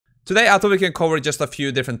Today I thought we can cover just a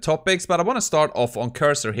few different topics, but I want to start off on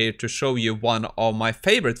Cursor here to show you one of my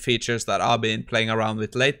favorite features that I've been playing around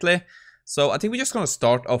with lately. So I think we're just going to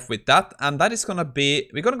start off with that, and that is going to be,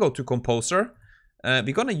 we're going to go to Composer.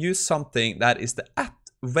 We're going to use something that is the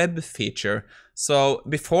 @web feature. So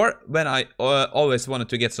before, when I always wanted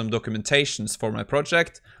to get some documentations for my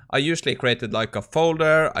project, I usually created like a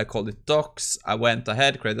folder, I called it docs, I went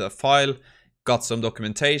ahead, created a file, got some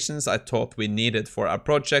documentations I thought we needed for our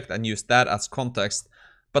project and used that as context.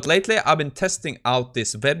 But lately I've been testing out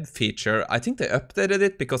this web feature. I think they updated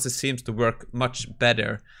it because it seems to work much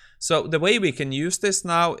better. So the way we can use this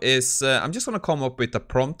now is, I'm just going to come up with a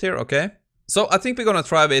prompt here, okay? So I think we're going to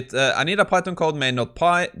try with, I need a Python code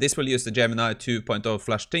main.py. This will use the Gemini 2.0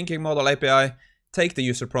 Flash Thinking Model API. Take the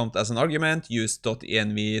user prompt as an argument, use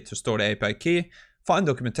 .env to store the API key. Find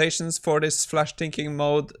documentations for this Flash Thinking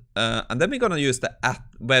mode, and then we're going to use the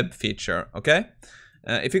 @web feature, okay?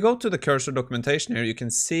 If you go to the Cursor documentation here, you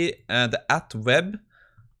can see the @web.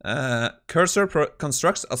 Cursor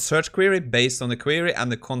constructs a search query based on the query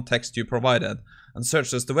and the context you provided, and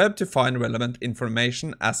searches the web to find relevant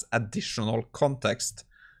information as additional context.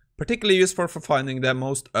 Particularly useful for finding the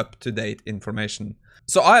most up-to-date information.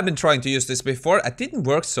 So I have been trying to use this before. It didn't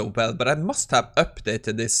work so well, but I must have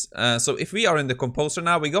updated this. So if we are in the Composer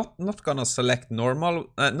now, we're not gonna select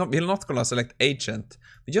normal. We're not gonna select agent.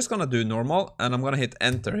 We're just gonna do normal, and I'm gonna hit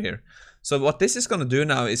enter here. So what this is gonna do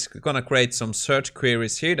now is gonna create some search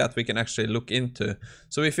queries here that we can actually look into.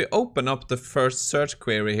 So if you open up the first search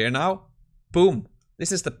query here now, boom,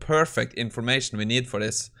 this is the perfect information we need for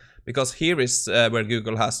this. Because here is where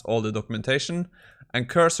Google has all the documentation, and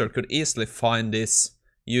Cursor could easily find this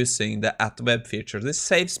using the @web feature. This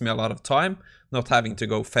saves me a lot of time, not having to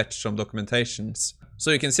go fetch some documentations.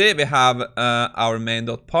 So you can see we have our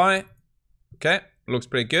main.py. Okay, looks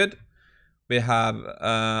pretty good. We have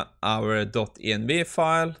our .env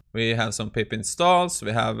file. We have some pip installs.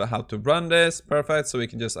 We have how to run this. Perfect. So we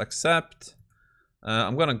can just accept.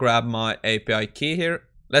 I'm gonna grab my API key here.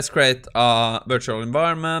 Let's create a virtual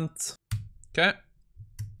environment. Okay.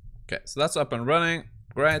 Okay, so that's up and running.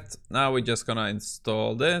 Great. Now we're just gonna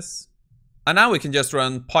install this. And now we can just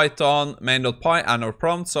run Python main.py and our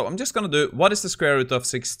prompt. So I'm just gonna do, what is the square root of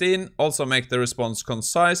 16? Also make the response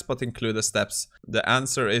concise, but include the steps. The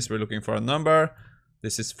answer is we're looking for a number.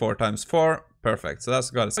 This is 4 times 4. Perfect. So that's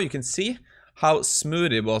got it. So you can see how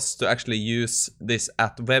smooth it was to actually use this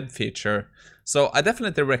 @web feature. So I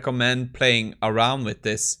definitely recommend playing around with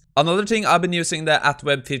this. Another thing I've been using the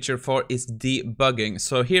 @web feature for is debugging.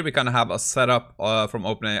 So here we're gonna have a setup from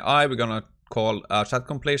OpenAI. We're gonna call chat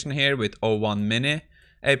completion here with O1 Mini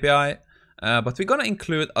API. But we're gonna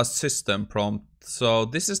include a system prompt. So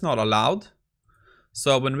this is not allowed.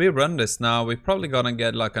 So when we run this now, we're probably gonna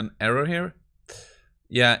get like an error here.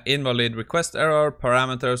 Yeah, invalid request error,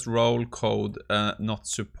 parameters, role code not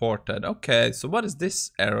supported. Okay, so what is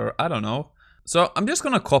this error? I don't know. So I'm just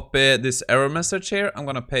gonna copy this error message here. I'm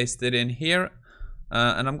gonna paste it in here.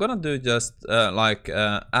 And I'm gonna do just like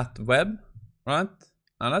 @web, right?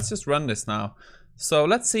 And let's just run this now. So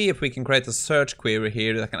let's see if we can create a search query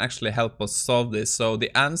here that can actually help us solve this. So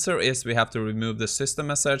the answer is we have to remove the system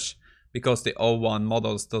message because the O1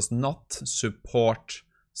 models does not support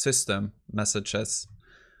system messages.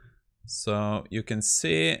 So you can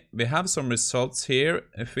see we have some results here.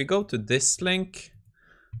 If we go to this link,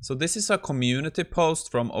 so this is a community post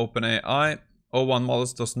from OpenAI. O1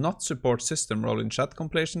 models does not support system role in chat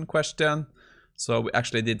completion question. So we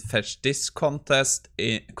actually did fetch this context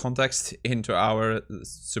into our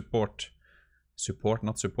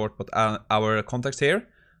our context here.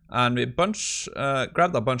 And we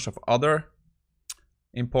grabbed a bunch of other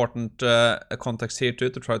important context here too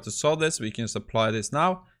to try to solve this. We can just apply this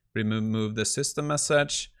now. Remove the system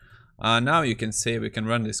message. Now you can see we can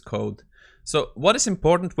run this code. So what is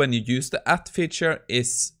important when you use the feature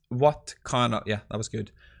is what kind of, yeah, that was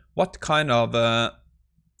good. What kind of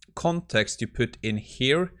context you put in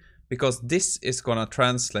here, because this is gonna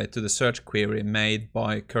translate to the search query made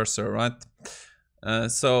by Cursor, right?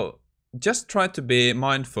 So just try to be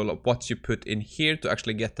mindful of what you put in here to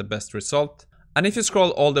actually get the best result. And if you scroll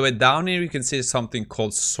all the way down here, you can see something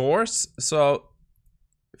called source. So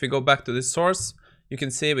if we go back to this source, you can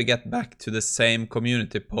see we get back to the same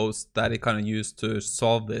community post that it kind of used to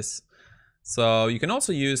solve this. So you can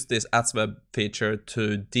also use this @web feature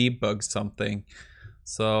to debug something.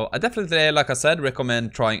 So I definitely, like I said,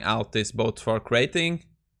 recommend trying out this both for creating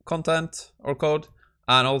content or code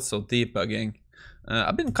and also debugging.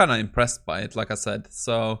 I've been kind of impressed by it, like I said.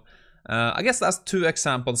 So I guess that's 2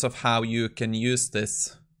 examples of how you can use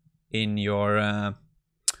this in your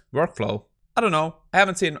workflow. I don't know. I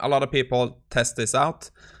haven't seen a lot of people test this out,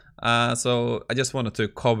 so I just wanted to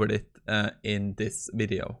cover it in this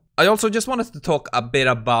video. I also just wanted to talk a bit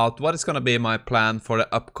about what is going to be my plan for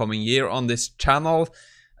the upcoming year on this channel.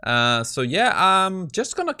 So yeah, I'm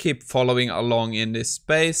just gonna keep following along in this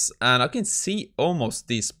space, and I can see almost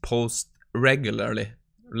these posts regularly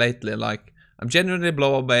lately. Like, I'm genuinely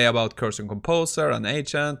blown away about Cursor Composer and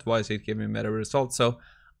Agent. Why is it giving better results? So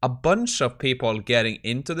a bunch of people getting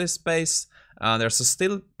into this space. There's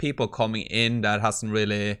still people coming in that hasn't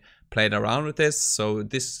really played around with this. So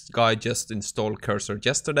this guy just installed Cursor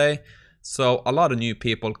yesterday. So a lot of new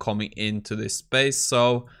people coming into this space.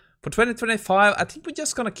 So for 2025, I think we're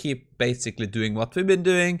just gonna keep basically doing what we've been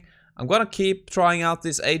doing. I'm gonna keep trying out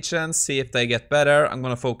these agents, see if they get better. I'm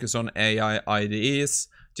gonna focus on AI IDEs,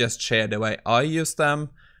 just share the way I use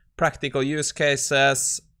them, practical use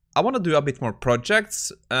cases. I wanna do a bit more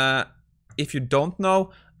projects. If you don't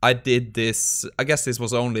know, I did this, I guess this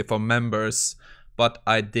was only for members, but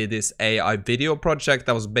I did this AI video project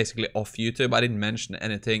that was basically off YouTube. I didn't mention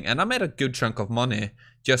anything, and I made a good chunk of money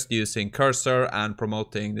just using Cursor and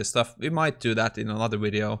promoting this stuff. We might do that in another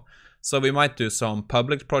video. So we might do some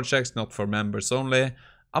public projects, not for members only.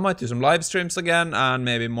 I might do some live streams again, and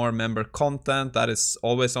maybe more member content. That is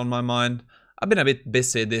always on my mind. I've been a bit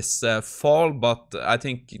busy this fall, but I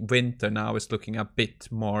think winter now is looking a bit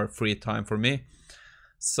more free time for me.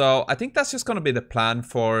 So I think that's just gonna be the plan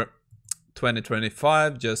for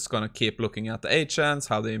 2025. Just gonna keep looking at the agents,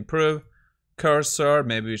 how they improve. Cursor,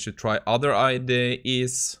 maybe we should try other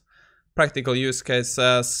IDEs, practical use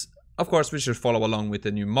cases. Of course, we should follow along with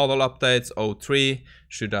the new model updates. 03,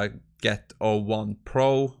 should I get 01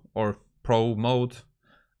 Pro or Pro mode?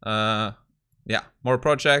 Yeah, more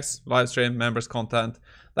projects, live stream, members content.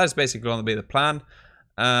 That is basically gonna be the plan.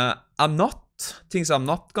 Things I'm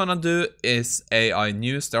not gonna do is AI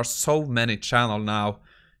news. There are so many channels now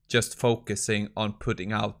just focusing on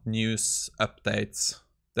putting out news updates.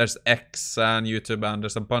 There's X and YouTube, and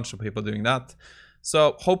there's a bunch of people doing that.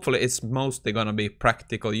 So hopefully it's mostly gonna be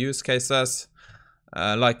practical use cases,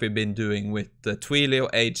 like we've been doing with the Twilio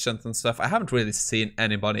agent and stuff. I haven't really seen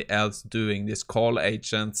anybody else doing this call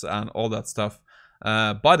agents and all that stuff.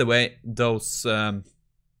 By the way, those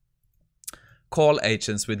call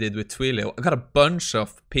agents we did with Twilio, I got a bunch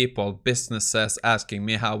of people, businesses, asking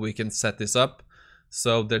me how we can set this up.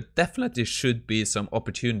 So there definitely should be some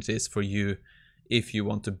opportunities for you if you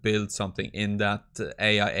want to build something in that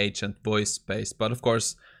AI agent voice space. But of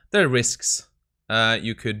course, there are risks.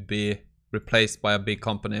 You could be replaced by a big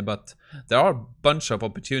company, but there are a bunch of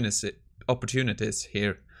opportunities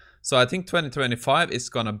here. So I think 2025 is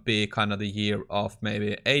gonna be kind of the year of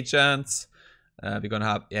maybe agents. We're gonna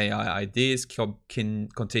have AI IDs,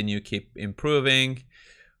 keep improving.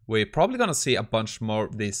 We're probably gonna see a bunch more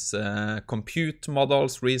of these compute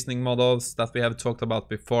models, reasoning models that we have talked about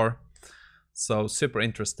before. So super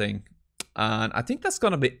interesting. And I think that's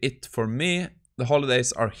gonna be it for me. The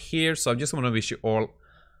holidays are here, so I just wanna wish you all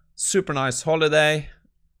super nice holiday.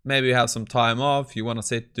 Maybe you have some time off, you wanna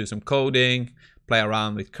sit, do some coding, play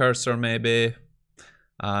around with Cursor maybe,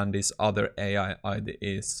 and these other AI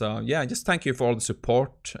IDEs. So yeah, just thank you for all the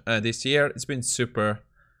support this year. It's been super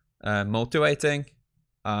motivating.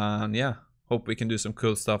 And yeah, hope we can do some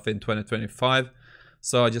cool stuff in 2025.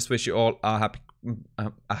 So I just wish you all a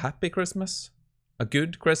happy Christmas, a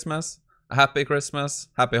good Christmas, a happy Christmas,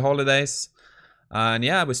 happy holidays. And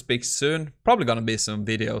yeah, we speak soon. Probably gonna be some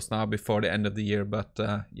videos now before the end of the year, but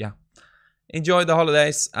yeah, enjoy the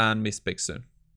holidays and we speak soon.